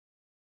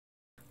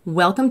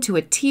Welcome to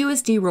a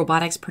TUSD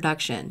Robotics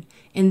production.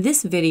 In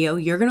this video,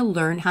 you're going to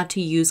learn how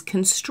to use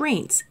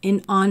constraints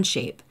in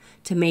OnShape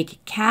to make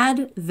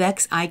CAD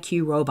VEX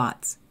IQ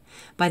robots.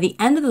 By the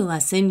end of the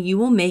lesson, you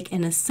will make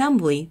an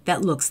assembly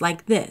that looks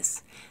like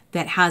this,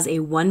 that has a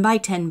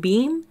 1x10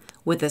 beam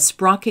with a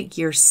sprocket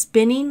gear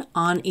spinning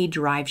on a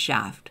drive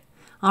shaft.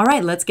 All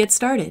right, let's get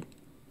started.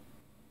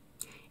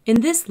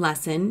 In this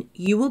lesson,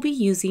 you will be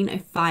using a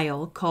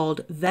file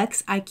called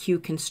VEX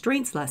IQ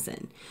Constraints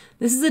Lesson.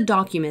 This is a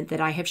document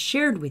that I have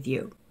shared with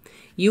you.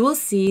 You will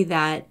see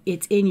that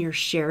it's in your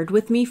Shared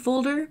With Me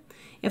folder.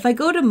 If I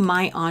go to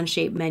My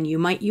OnShape menu,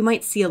 you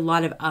might see a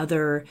lot of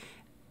other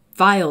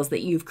files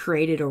that you've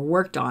created or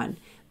worked on.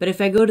 But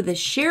if I go to the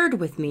Shared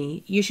With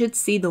Me, you should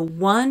see the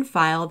one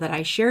file that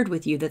I shared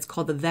with you that's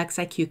called the VEX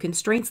IQ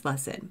Constraints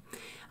Lesson.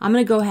 I'm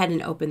going to go ahead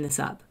and open this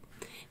up.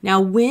 Now,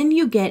 when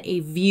you get a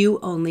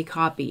view-only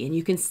copy, and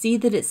you can see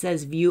that it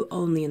says view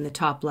only in the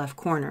top left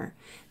corner,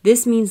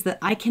 this means that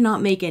I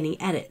cannot make any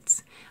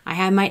edits.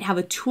 I might have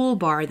a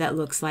toolbar that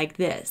looks like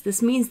this.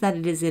 This means that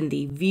it is in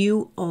the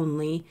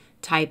view-only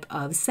type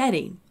of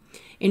setting.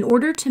 In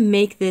order to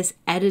make this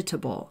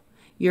editable,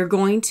 you're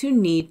going to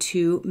need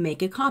to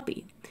make a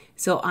copy.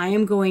 So I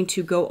am going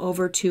to go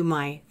over to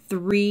my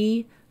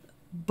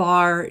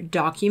 3-bar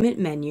document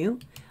menu.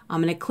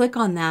 I'm going to click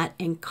on that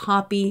and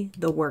copy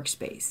the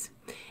workspace.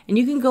 And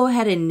you can go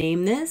ahead and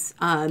name this.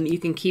 You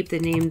can keep the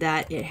name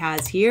that it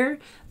has here,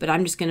 but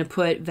I'm just going to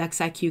put VEX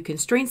IQ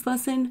Constraints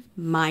Lesson,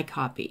 My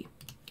Copy.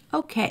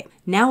 Okay,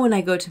 now when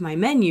I go to my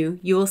menu,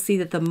 you will see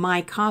that the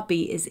My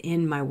Copy is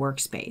in my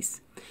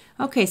workspace.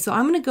 Okay, so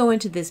I'm going to go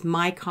into this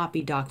My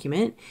Copy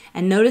document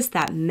and notice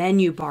that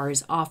menu bar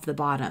is off the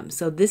bottom.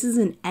 So this is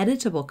an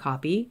editable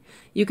copy.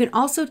 You can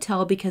also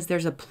tell because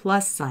there's a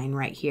plus sign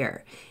right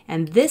here.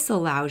 And this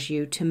allows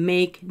you to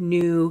make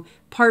new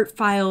part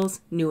files,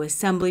 new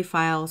assembly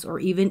files, or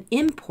even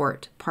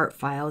import part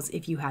files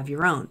if you have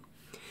your own.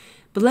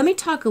 But let me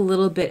talk a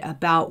little bit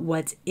about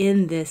what's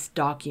in this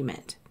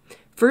document.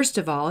 First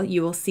of all,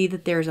 you will see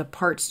that there's a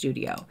part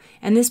studio,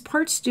 and this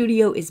part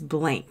studio is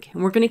blank,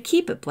 and we're going to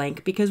keep it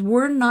blank because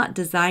we're not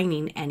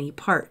designing any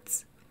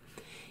parts.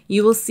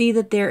 You will see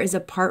that there is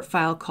a part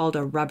file called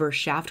a rubber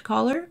shaft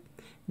collar.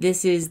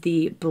 This is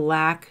the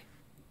black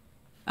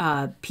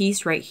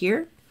piece right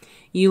here.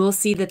 You will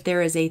see that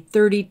there is a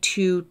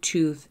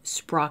 32-tooth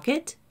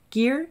sprocket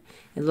gear.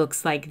 It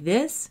looks like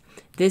this.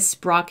 This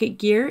sprocket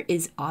gear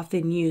is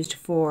often used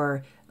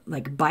for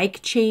like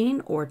bike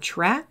chain or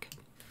track.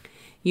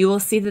 You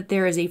will see that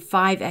there is a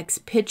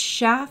 5x pitch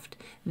shaft.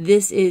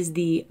 This is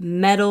the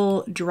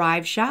metal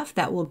drive shaft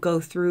that will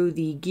go through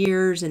the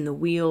gears and the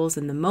wheels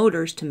and the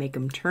motors to make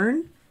them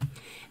turn.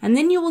 And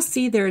then you will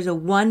see there is a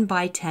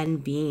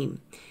 1x10 beam.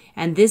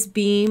 And this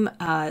beam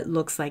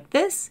looks like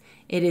this.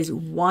 It is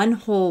 1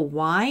 hole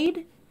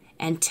wide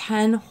and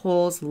 10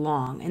 holes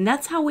long. And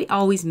that's how we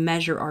always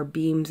measure our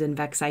beams in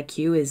VEX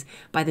IQ, is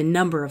by the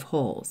number of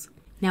holes.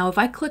 Now, if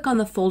I click on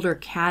the folder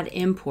CAD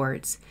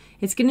Imports,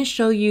 it's going to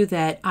show you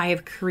that I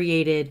have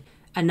created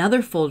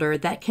another folder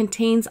that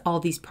contains all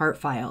these part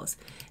files.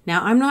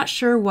 Now, I'm not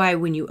sure why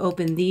when you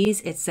open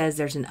these, it says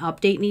there's an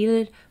update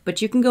needed,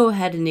 but you can go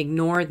ahead and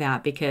ignore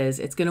that because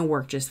it's going to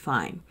work just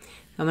fine.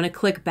 I'm going to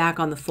click back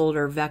on the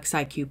folder VEX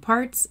IQ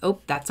Parts. Oh,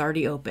 that's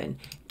already open.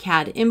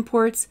 CAD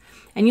Imports.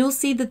 And you'll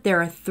see that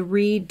there are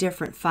 3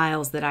 different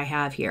files that I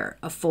have here.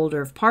 A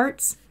folder of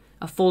parts,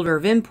 a folder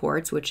of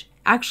imports, which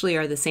actually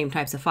are the same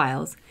types of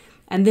files,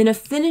 and then a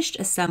finished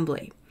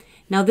assembly.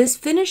 Now, this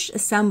finished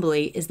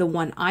assembly is the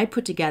one I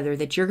put together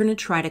that you're going to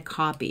try to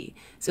copy.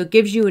 So it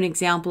gives you an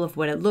example of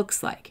what it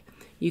looks like.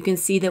 You can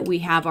see that we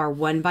have our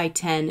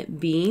 1x10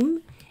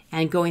 beam,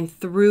 and going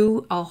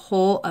through a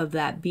hole of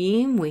that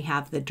beam, we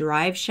have the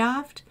drive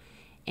shaft,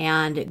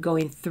 and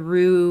going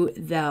through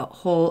the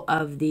hole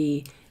of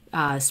the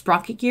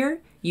sprocket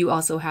gear, you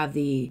also have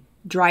the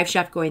drive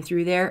shaft going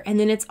through there, and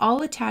then it's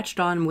all attached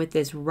on with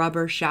this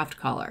rubber shaft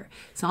collar.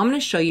 So I'm going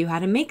to show you how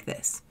to make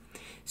this.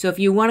 So if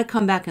you want to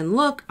come back and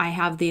look, I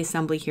have the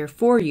assembly here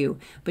for you,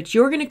 but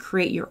you're going to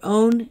create your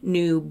own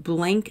new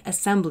blank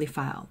assembly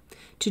file.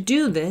 To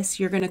do this,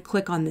 you're going to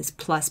click on this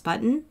plus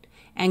button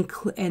and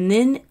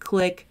then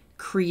click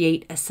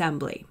Create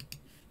Assembly.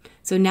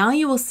 So now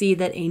you will see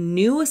that a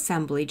new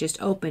assembly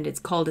just opened. It's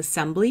called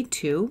Assembly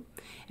 2,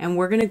 and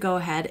we're going to go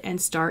ahead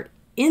and start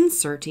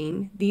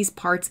inserting these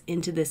parts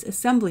into this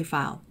assembly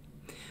file.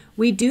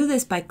 We do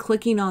this by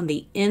clicking on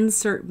the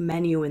Insert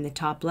menu in the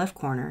top left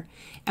corner,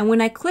 and when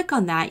I click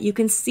on that, you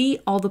can see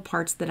all the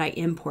parts that I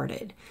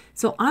imported.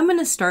 So I'm going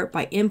to start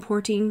by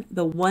importing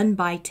the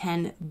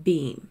 1x10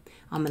 beam.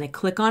 I'm going to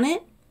click on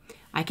it.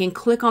 I can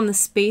click on the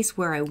space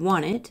where I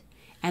want it,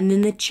 and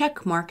then the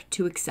check mark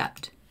to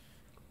accept.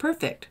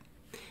 Perfect.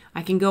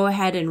 I can go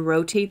ahead and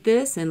rotate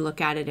this and look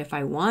at it if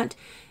I want.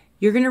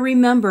 You're going to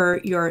remember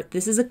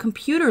this is a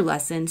computer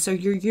lesson, so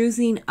you're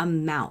using a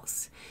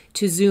mouse.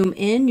 To zoom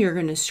in, you're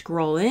going to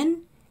scroll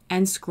in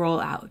and scroll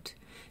out.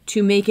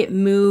 To make it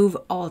move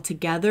all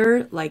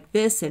together like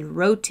this and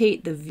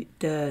rotate the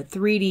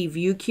 3D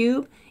view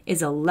cube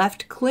is a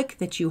left click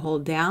that you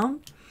hold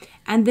down.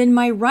 And then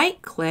my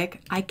right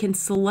click, I can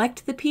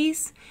select the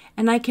piece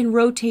and I can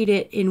rotate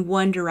it in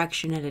one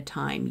direction at a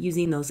time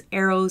using those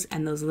arrows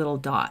and those little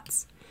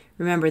dots.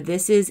 Remember,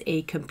 this is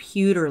a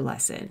computer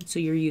lesson, so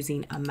you're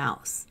using a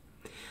mouse.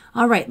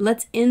 All right,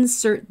 let's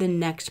insert the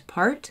next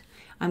part.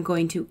 I'm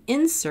going to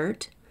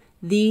insert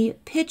the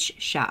pitch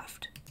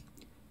shaft.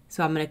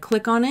 So I'm going to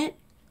click on it,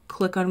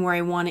 click on where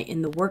I want it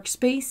in the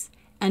workspace,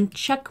 and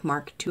check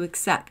mark to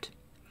accept.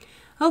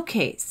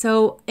 Okay,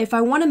 so if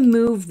I want to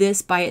move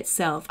this by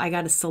itself, I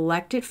got to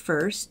select it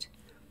first,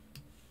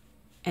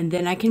 and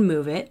then I can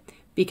move it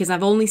because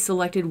I've only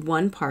selected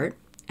one part,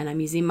 and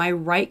I'm using my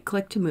right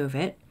click to move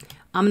it.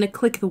 I'm going to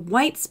click the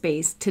white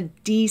space to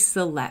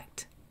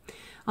deselect.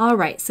 All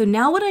right, so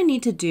now what I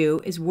need to do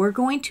is we're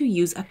going to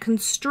use a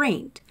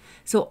constraint.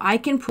 So I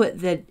can put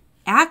the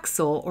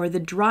axle or the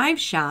drive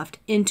shaft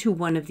into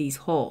one of these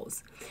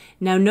holes.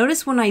 Now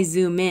notice when I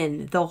zoom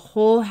in, the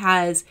hole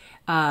has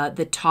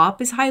the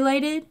top is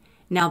highlighted,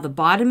 now the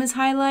bottom is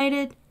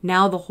highlighted,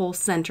 now the whole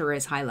center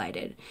is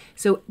highlighted.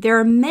 So there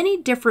are many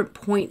different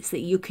points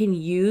that you can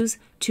use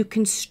to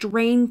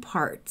constrain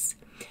parts.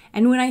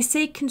 And when I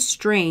say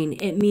constrain,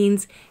 it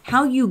means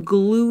how you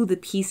glue the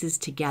pieces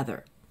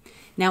together.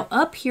 Now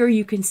up here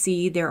you can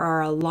see there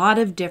are a lot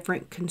of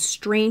different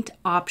constraint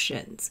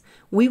options.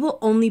 We will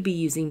only be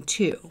using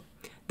two.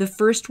 The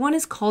first one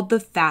is called the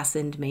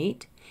fastened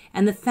mate,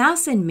 and the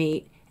fastened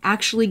mate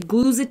actually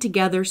glues it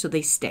together so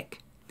they stick.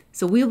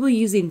 So we'll be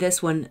using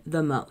this one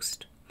the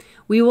most.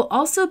 We will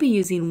also be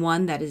using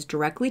one that is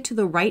directly to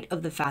the right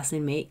of the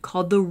fastened mate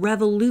called the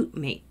revolute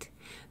mate.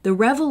 The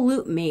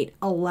revolute mate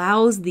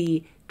allows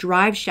the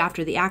drive shaft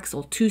or the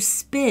axle to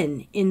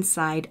spin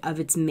inside of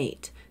its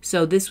mate.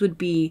 So this would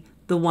be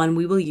the one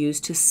we will use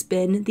to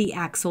spin the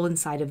axle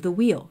inside of the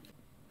wheel.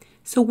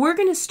 So we're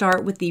going to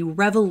start with the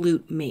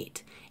revolute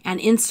mate and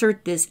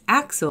insert this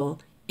axle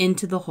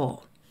into the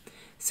hole.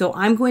 So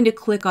I'm going to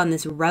click on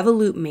this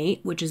revolute mate,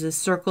 which is a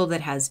circle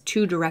that has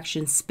two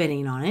directions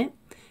spinning on it.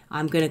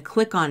 I'm going to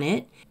click on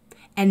it,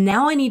 and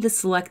now I need to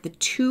select the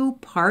two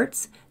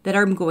parts that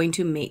I'm going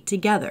to mate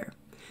together.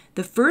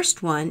 The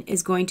first one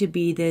is going to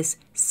be this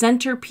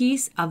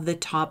centerpiece of the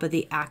top of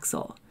the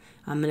axle.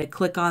 I'm going to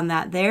click on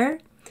that there,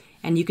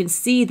 and you can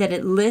see that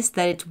it lists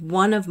that it's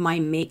one of my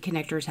mate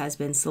connectors has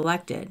been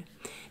selected.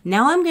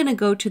 Now I'm going to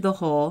go to the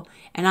hole,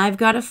 and I've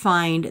got to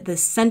find the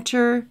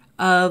center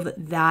of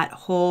that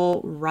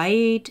hole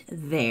right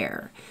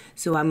there.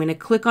 So I'm going to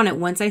click on it.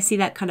 Once I see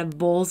that kind of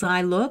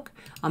bullseye look,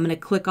 I'm going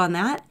to click on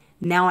that.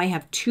 Now I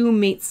have two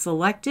mates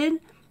selected,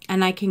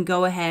 and I can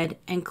go ahead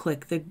and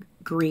click the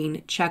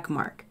green check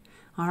mark.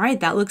 All right,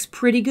 that looks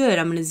pretty good.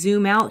 I'm going to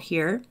zoom out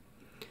here.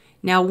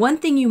 Now, one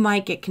thing you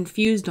might get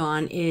confused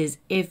on is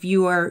if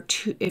your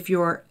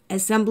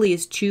assembly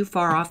is too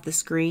far off the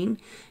screen,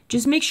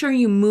 just make sure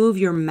you move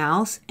your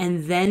mouse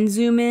and then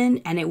zoom in,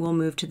 and it will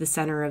move to the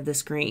center of the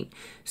screen.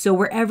 So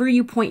wherever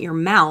you point your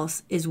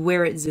mouse is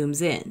where it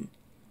zooms in.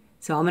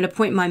 So I'm going to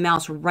point my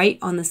mouse right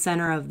on the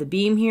center of the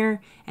beam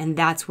here, and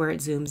that's where it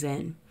zooms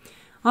in.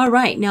 All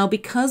right, now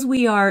because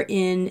we are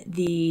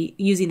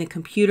using the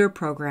computer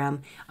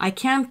program, I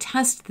can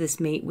test this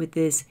mate with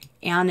this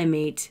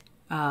animate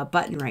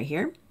button right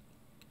here.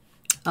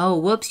 Oh,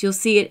 whoops, you'll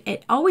see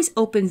it always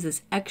opens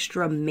this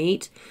extra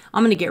mate.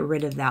 I'm going to get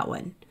rid of that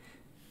one.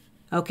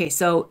 Okay,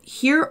 so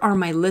here are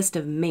my list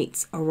of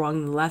mates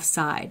along the left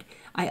side.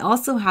 I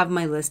also have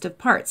my list of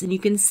parts, and you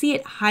can see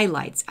it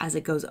highlights as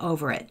it goes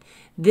over it.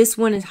 This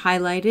one is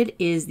highlighted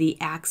is the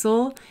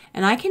axle,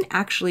 and I can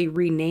actually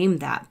rename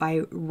that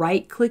by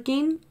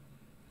right-clicking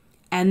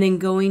and then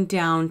going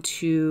down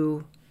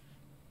to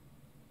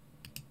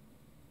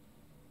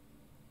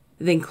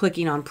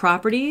clicking on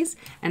properties,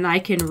 and I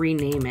can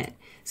rename it.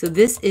 So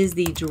this is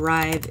the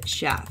drive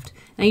shaft.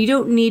 Now you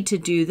don't need to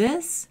do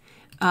this,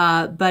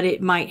 but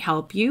it might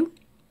help you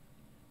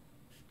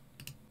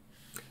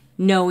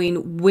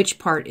knowing which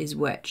part is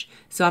which.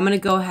 So I'm going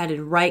to go ahead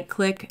and right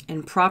click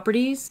and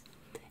properties,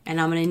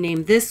 and I'm going to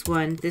name this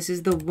one, this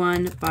is the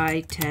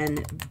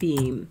 1x10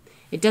 beam.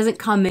 It doesn't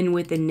come in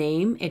with the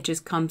name, it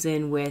just comes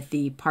in with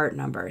the part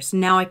number. So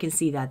now I can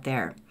see that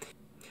there.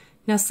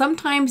 Now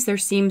sometimes there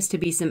seems to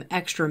be some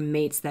extra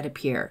mates that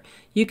appear.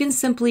 You can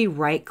simply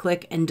right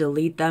click and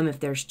delete them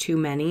if there's too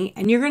many,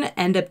 and you're going to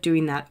end up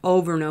doing that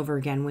over and over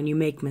again when you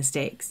make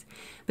mistakes.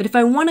 But if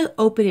I want to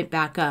open it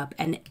back up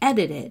and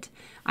edit it,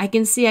 I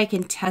can see I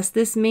can test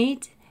this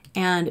mate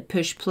and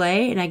push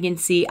play, and I can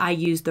see I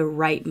use the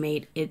right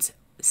mate. It's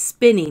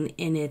spinning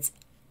in its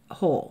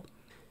hole.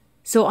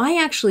 So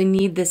I actually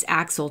need this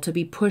axle to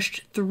be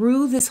pushed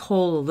through this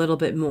hole a little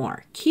bit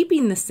more,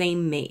 keeping the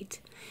same mate.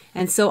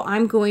 And so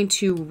I'm going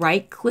to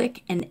right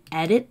click and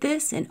edit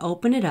this and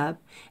open it up.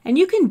 And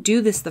you can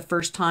do this the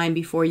first time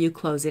before you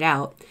close it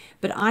out.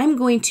 But I'm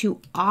going to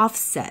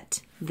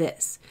offset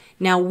this.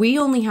 Now we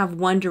only have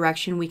one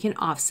direction we can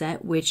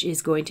offset, which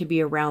is going to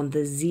be around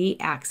the Z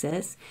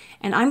axis.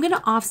 And I'm going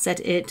to offset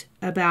it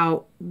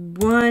about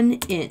 1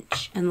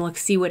 inch and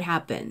let's see what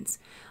happens.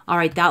 All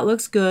right, that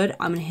looks good.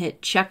 I'm going to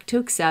hit check to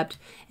accept.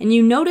 And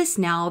you notice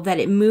now that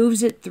it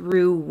moves it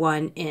through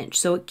 1 inch.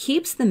 So it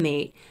keeps the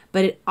mate,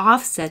 but it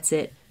offsets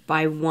it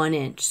by 1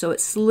 inch. So it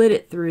slid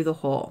it through the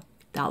hole.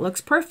 That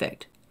looks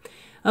perfect.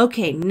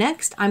 Okay,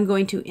 next I'm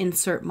going to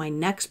insert my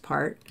next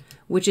part,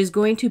 which is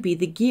going to be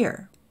the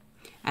gear.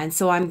 And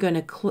so I'm going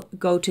to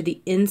go to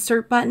the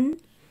insert button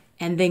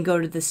and then go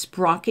to the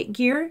sprocket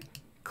gear,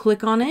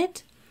 click on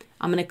it.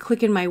 I'm going to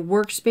click in my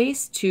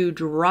workspace to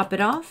drop it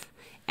off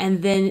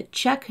and then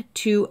check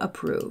to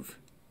approve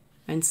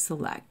and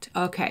select.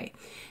 Okay,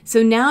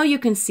 so now you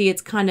can see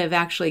it's kind of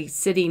actually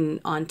sitting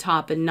on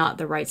top and not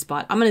the right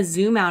spot. I'm going to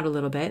zoom out a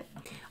little bit.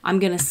 I'm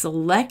going to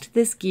select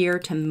this gear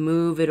to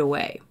move it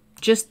away,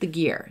 just the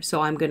gear.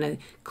 So I'm going to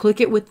click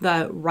it with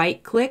the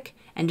right click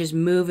and just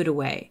move it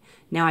away.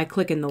 Now I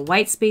click in the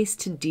white space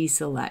to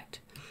deselect.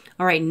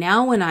 All right,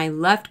 now when I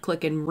left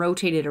click and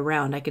rotate it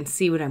around, I can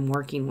see what I'm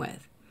working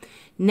with.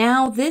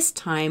 Now this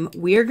time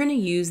we're going to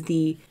use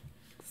the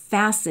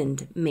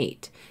fastened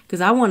mate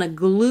because I want to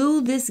glue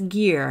this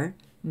gear,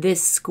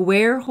 this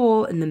square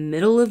hole in the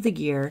middle of the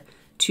gear,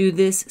 to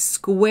this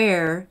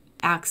square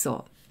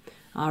axle.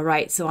 All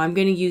right, so I'm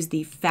going to use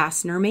the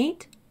fastener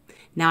mate.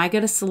 Now I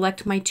got to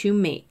select my two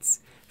mates.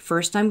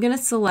 First I'm going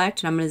to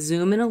select, and I'm going to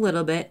zoom in a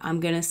little bit, I'm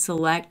going to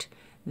select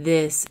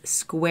this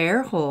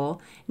square hole.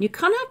 And you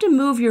kind of have to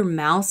move your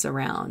mouse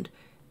around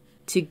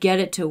to get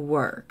it to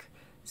work.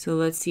 So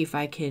let's see if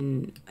I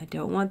can, I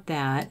don't want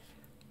that.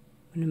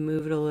 I'm going to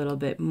move it a little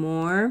bit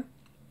more.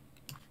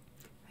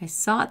 I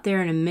saw it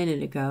there in a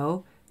minute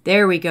ago.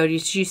 There we go.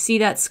 Did you see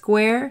that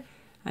square?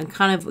 I'm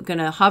kind of going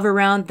to hover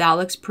around. That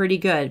looks pretty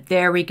good.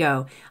 There we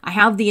go. I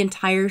have the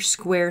entire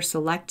square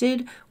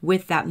selected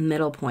with that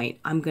middle point.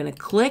 I'm going to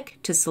click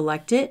to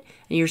select it,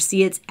 and you'll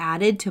see it's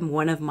added to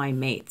one of my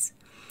mates.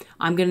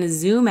 I'm going to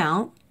zoom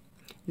out.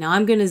 Now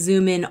I'm going to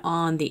zoom in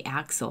on the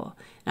axle.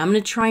 And I'm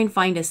going to try and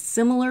find a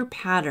similar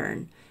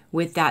pattern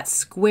with that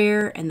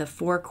square and the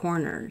four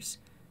corners.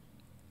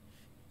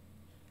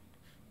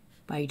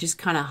 By just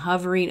kind of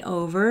hovering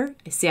over.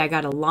 See, I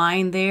got a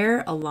line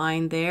there, a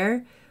line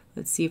there.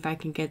 Let's see if I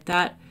can get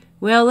that.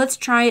 Well, let's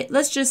try it.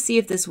 Let's just see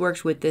if this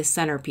works with this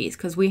center piece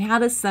because we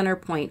had a center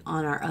point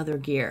on our other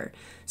gear.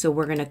 So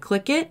we're going to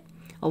click it.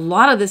 A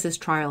lot of this is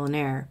trial and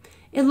error.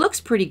 It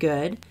looks pretty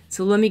good.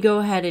 So let me go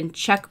ahead and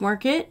check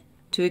mark it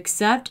to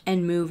accept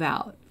and move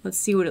out. Let's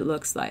see what it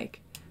looks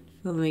like.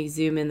 Let me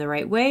zoom in the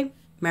right way.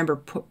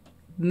 Remember,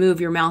 move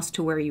your mouse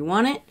to where you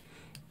want it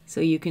so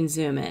you can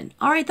zoom in.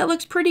 All right, that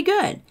looks pretty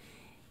good.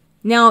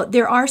 Now,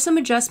 there are some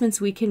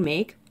adjustments we can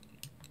make.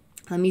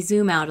 Let me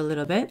zoom out a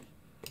little bit.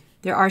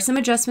 There are some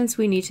adjustments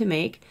we need to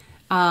make,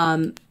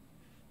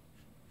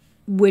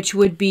 which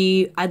would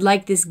be, I'd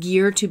like this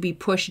gear to be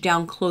pushed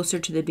down closer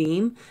to the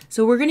beam.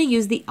 So we're going to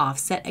use the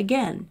offset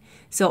again.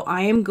 So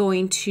I am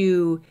going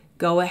to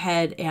go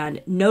ahead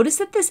and notice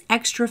that this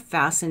extra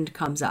fastened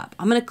comes up.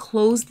 I'm going to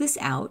close this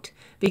out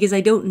because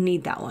I don't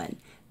need that one.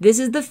 This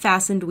is the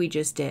fastened we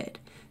just did.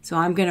 So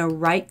I'm going to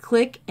right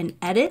click and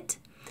edit,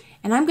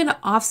 and I'm going to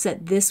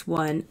offset this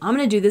one. I'm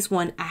going to do this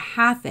one a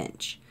 1/2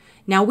 inch.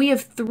 Now we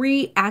have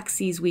 3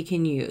 axes we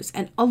can use,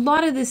 and a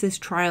lot of this is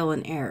trial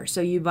and error. So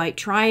you might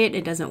try it,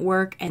 it doesn't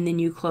work, and then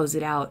you close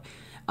it out,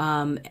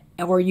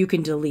 or you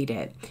can delete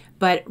it.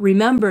 But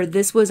remember,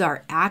 this was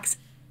our X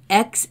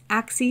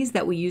axes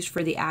that we used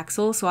for the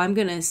axle. So I'm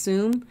going to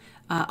assume,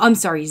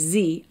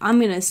 Z. I'm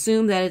going to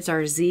assume that it's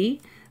our Z.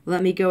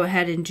 Let me go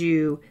ahead and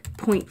do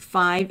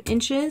 0.5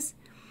 inches.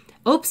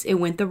 Oops, it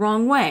went the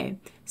wrong way.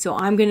 So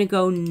I'm going to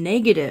go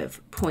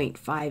negative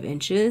 0.5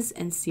 inches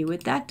and see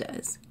what that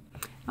does.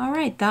 All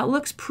right, that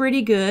looks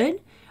pretty good.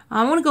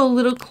 I want to go a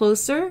little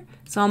closer,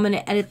 so I'm going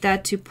to edit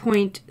that to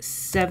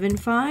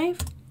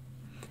 0.75.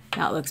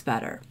 That looks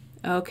better.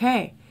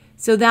 Okay,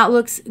 so that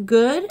looks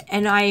good,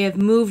 and I have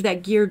moved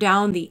that gear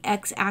down the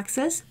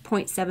x-axis,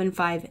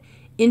 0.75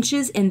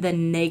 inches in the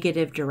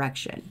negative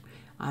direction.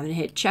 I'm going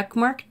to hit check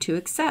mark to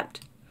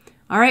accept.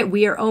 All right,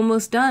 we are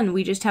almost done.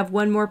 We just have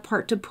one more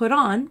part to put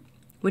on,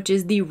 which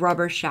is the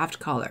rubber shaft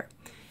collar.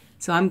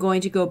 So I'm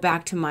going to go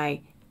back to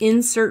my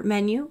insert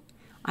menu.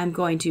 I'm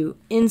going to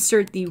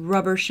insert the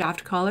rubber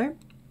shaft collar.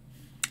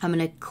 I'm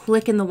going to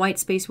click in the white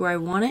space where I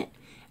want it,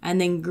 and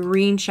then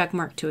green check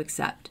mark to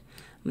accept.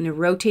 I'm going to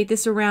rotate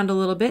this around a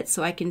little bit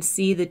so I can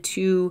see the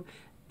 2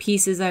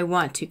 pieces I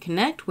want to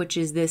connect, which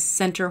is this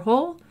center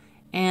hole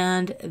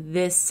and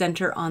this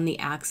center on the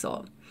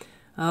axle.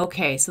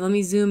 Okay, so let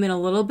me zoom in a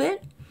little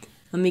bit.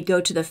 Let me go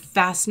to the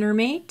fastener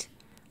mate.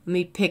 Let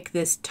me pick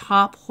this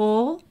top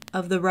hole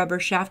of the rubber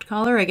shaft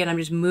collar. Again, I'm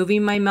just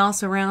moving my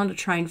mouse around to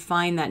try and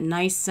find that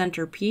nice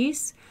center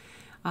piece.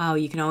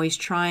 You can always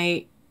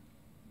try,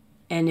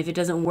 and if it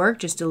doesn't work,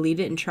 just delete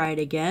it and try it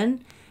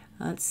again.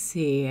 Let's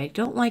see. I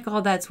don't like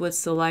all that's what's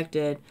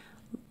selected.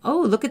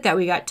 Oh, look at that.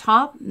 We got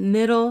top,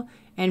 middle,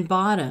 and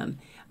bottom.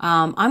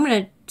 I'm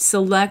going to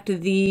select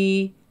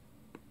the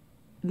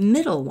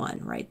middle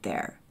one right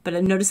there.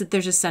 But notice that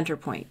there's a center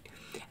point.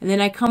 And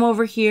then I come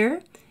over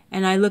here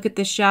and I look at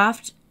the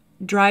shaft,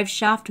 drive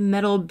shaft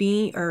metal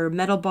beam or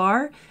metal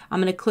bar. I'm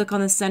going to click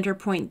on the center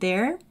point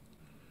there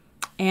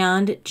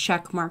and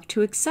check mark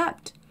to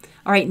accept.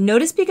 All right,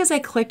 notice because I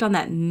clicked on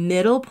that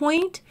middle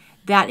point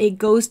that it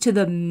goes to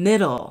the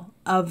middle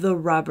of the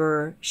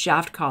rubber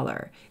shaft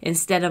collar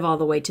instead of all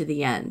the way to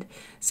the end.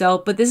 So,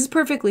 but this is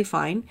perfectly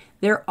fine.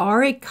 There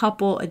are a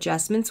couple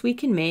adjustments we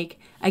can make.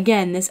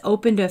 Again, this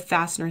opened a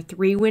fastener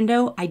 3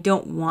 window. I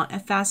don't want a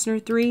fastener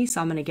 3,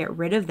 so I'm going to get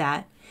rid of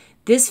that.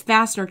 This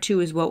fastener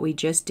 2 is what we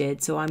just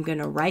did, so I'm going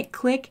to right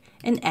click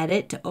and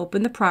edit to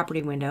open the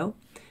property window.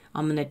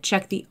 I'm going to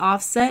check the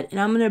offset and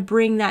I'm going to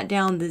bring that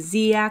down the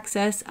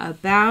Z-axis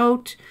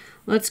about,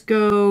 let's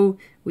go,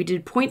 we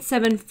did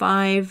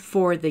 0.75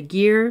 for the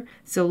gear,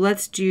 so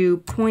let's do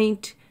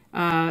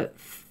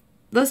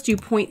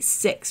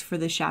 0.6 for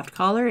the shaft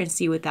collar and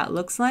see what that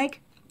looks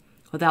like.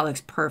 Well, that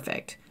looks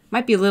perfect.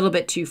 Might be a little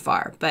bit too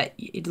far, but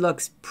it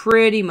looks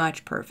pretty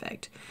much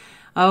perfect.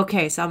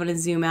 Okay, so I'm going to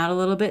zoom out a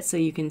little bit so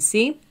you can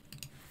see.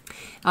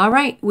 All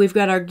right, we've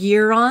got our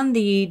gear on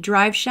the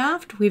drive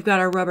shaft. We've got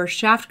our rubber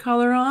shaft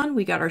collar on.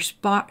 We got our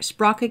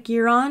sprocket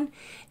gear on.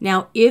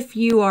 Now, if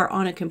you are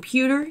on a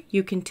computer,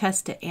 you can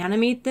test to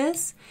animate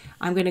this.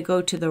 I'm going to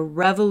go to the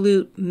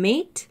Revolute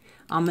Mate.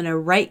 I'm going to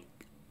right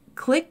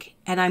click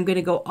and I'm going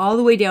to go all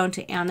the way down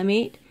to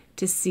animate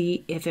to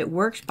see if it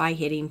works by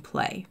hitting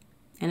play.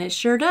 And it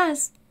sure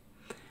does.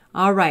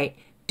 All right.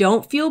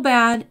 Don't feel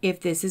bad if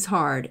this is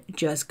hard.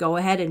 Just go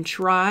ahead and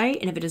try,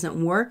 and if it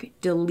doesn't work,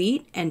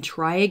 delete and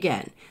try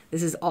again.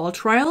 This is all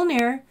trial and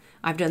error.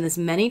 I've done this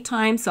many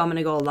times, so I'm going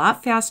to go a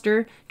lot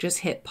faster. Just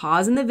hit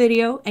pause in the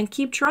video and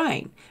keep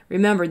trying.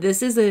 Remember,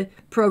 this is a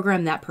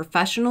program that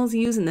professionals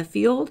use in the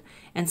field,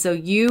 and so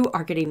you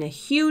are getting a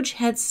huge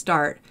head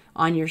start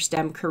on your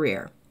STEM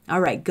career. All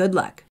right, good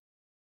luck.